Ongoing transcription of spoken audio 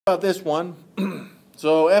About this one,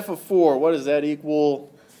 so f of 4, what does that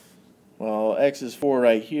equal? Well, x is 4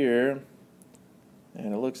 right here,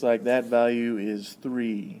 and it looks like that value is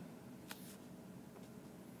 3.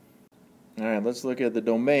 Alright, let's look at the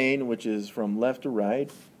domain, which is from left to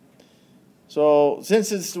right. So, since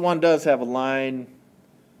this one does have a line,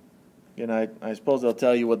 again, I suppose they'll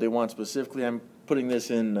tell you what they want specifically. I'm putting this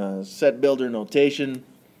in set builder notation.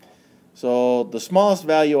 So the smallest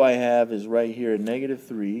value I have is right here at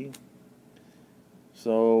 -3.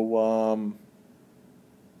 So,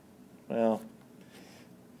 well,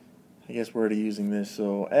 I guess we're already using this.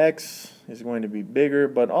 So x is going to be bigger,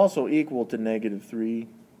 but also equal to -3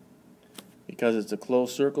 because it's a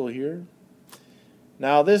closed circle here.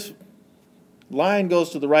 Now this line goes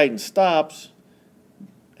to the right and stops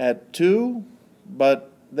at 2,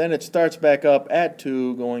 but then it starts back up at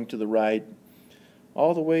 2 going to the right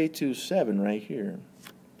all the way to 7 right here.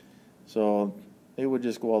 So it would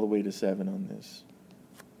just go all the way to 7 on this.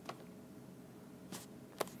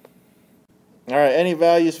 Alright, any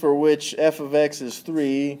values for which f of x is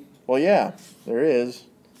 3? Well, yeah, there is.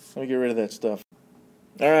 Let me get rid of that stuff.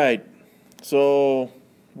 Alright, so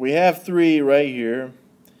we have 3 right here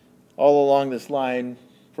all along this line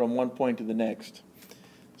from one point to the next.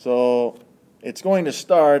 So it's going to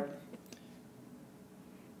start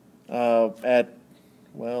at,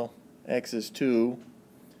 well, x is 2,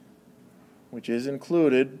 which is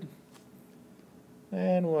included,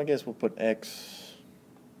 and well, I guess we'll put x,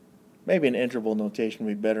 maybe an interval notation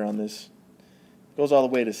would be better on this. It goes all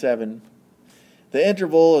the way to 7. The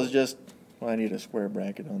interval is just, well, I need a square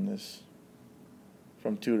bracket on this,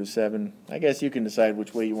 from 2 to 7. I guess you can decide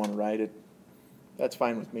which way you want to write it. That's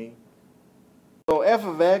fine with me. So f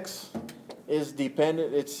of x is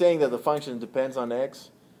dependent. It's saying that the function depends on x,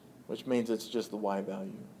 which means it's just the y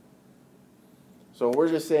value. So we're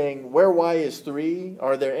just saying where y is 3,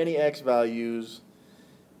 are there any x values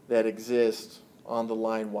that exist on the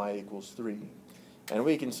line y equals 3? And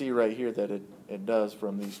we can see right here that it does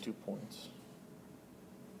from these 2 points.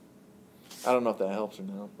 I don't know if that helps or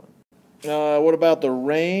not. But. What about the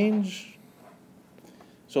range?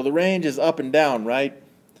 So the range is up and down, right?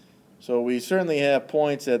 So we certainly have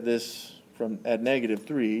points at this at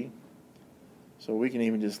 -3. So we can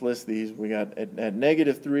even just list these. We got at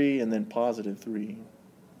 -3 and then +3.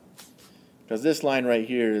 Because this line right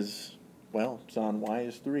here is, well, it's on y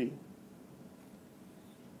is 3.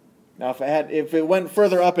 Now if it went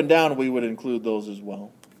further up and down, we would include those as well.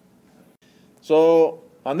 So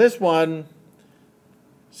on this one,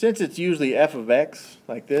 since it's usually f of x,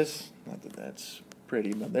 like this, not that that's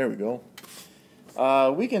pretty, but there we go.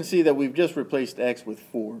 We can see that we've just replaced x with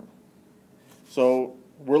 4. So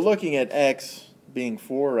we're looking at x being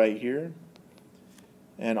 4 right here.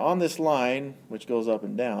 And on this line, which goes up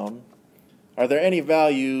and down, are there any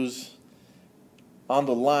values on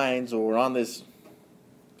the lines or on this?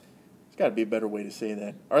 There's got to be a better way to say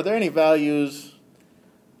that. Are there any values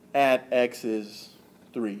at x is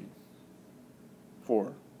 3?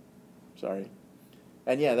 4. Sorry.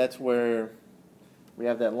 And yeah, that's where we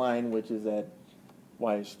have that line, which is at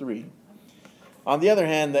y is 3. On the other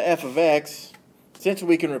hand, the f of x, since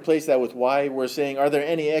we can replace that with y, we're saying, are there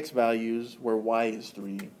any x values where y is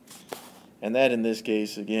 3? And that, in this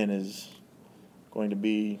case, again, is going to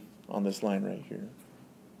be on this line right here.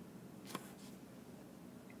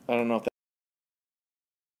 I don't know if that